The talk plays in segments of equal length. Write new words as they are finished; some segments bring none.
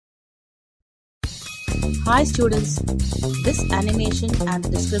Hi students, this animation and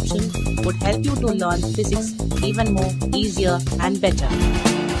description would help you to learn physics even more easier and better.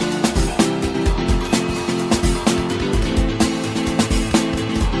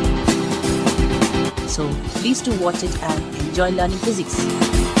 So please do watch it and enjoy learning physics.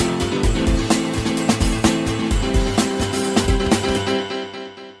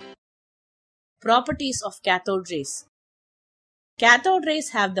 Properties of cathode rays. Cathode rays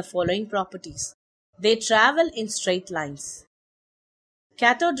have the following properties. They travel in straight lines.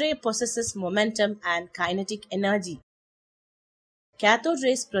 Cathode ray possesses momentum and kinetic energy. Cathode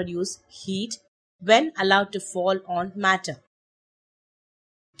rays produce heat when allowed to fall on matter.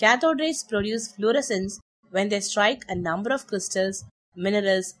 Cathode rays produce fluorescence when they strike a number of crystals,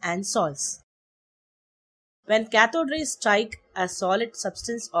 minerals, and salts. When cathode rays strike a solid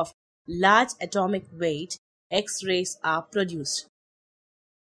substance of large atomic weight, X-rays are produced.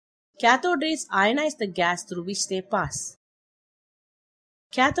 Cathode rays ionize the gas through which they pass.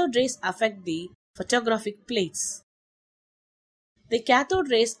 Cathode rays affect the photographic plates. The cathode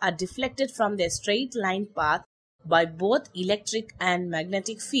rays are deflected from their straight line path by both electric and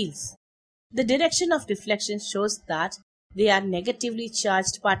magnetic fields. The direction of deflection shows that they are negatively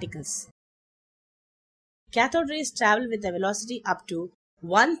charged particles. Cathode rays travel with a velocity up to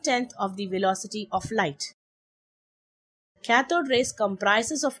 1/10 of the velocity of light. Cathode rays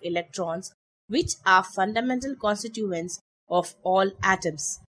comprises of electrons, which are fundamental constituents of all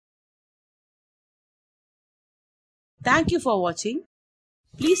atoms. Thank you for watching.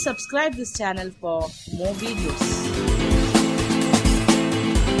 Please subscribe this channel for more videos.